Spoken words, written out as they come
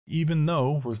even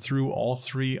though we're through all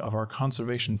three of our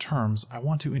conservation terms, I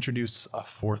want to introduce a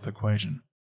fourth equation.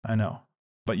 I know,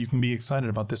 but you can be excited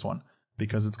about this one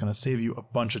because it's going to save you a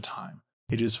bunch of time.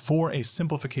 It is for a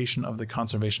simplification of the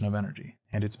conservation of energy,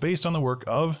 and it's based on the work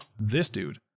of this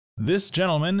dude. This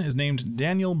gentleman is named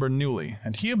Daniel Bernoulli,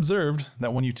 and he observed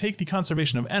that when you take the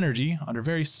conservation of energy under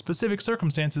very specific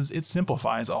circumstances, it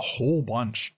simplifies a whole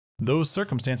bunch. Those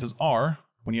circumstances are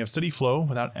when you have steady flow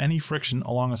without any friction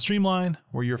along a streamline,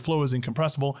 where your flow is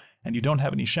incompressible and you don't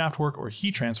have any shaft work or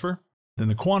heat transfer, then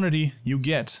the quantity you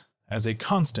get as a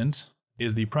constant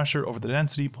is the pressure over the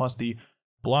density plus the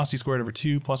velocity squared over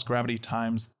 2 plus gravity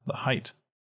times the height.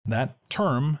 That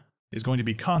term is going to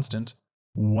be constant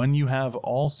when you have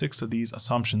all 6 of these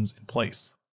assumptions in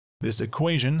place. This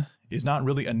equation is not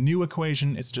really a new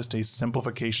equation, it's just a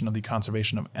simplification of the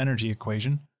conservation of energy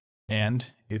equation,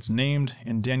 and it's named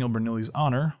in Daniel Bernoulli's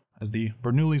honor as the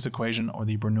Bernoulli's equation or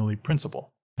the Bernoulli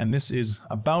principle. And this is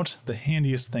about the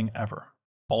handiest thing ever.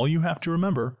 All you have to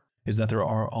remember is that there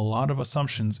are a lot of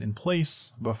assumptions in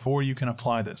place before you can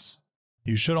apply this.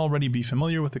 You should already be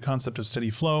familiar with the concept of steady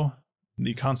flow,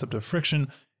 the concept of friction,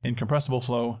 incompressible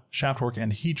flow, shaft work,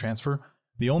 and heat transfer.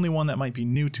 The only one that might be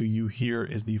new to you here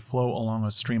is the flow along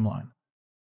a streamline.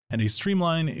 And a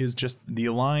streamline is just the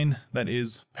line that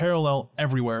is parallel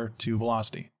everywhere to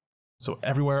velocity. So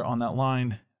everywhere on that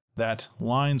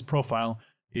line's profile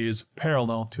is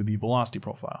parallel to the velocity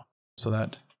profile. So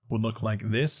that would look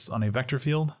like this on a vector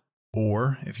field,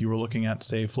 or if you were looking at,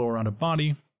 say, flow around a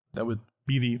body, that would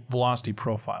be the velocity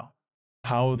profile.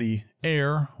 How the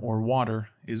air or water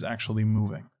is actually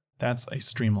moving. That's a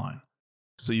streamline.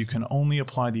 So you can only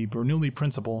apply the Bernoulli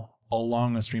principle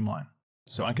along a streamline.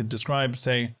 So I could describe,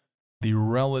 say, the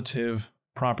relative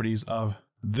properties of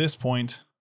this point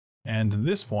and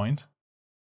this point,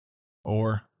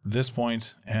 or this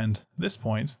point and this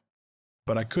point,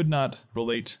 but I could not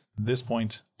relate this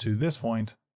point to this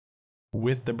point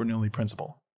with the Bernoulli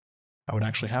principle. I would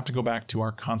actually have to go back to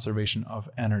our conservation of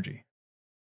energy.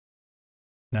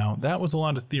 Now, that was a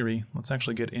lot of theory. Let's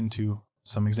actually get into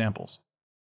some examples.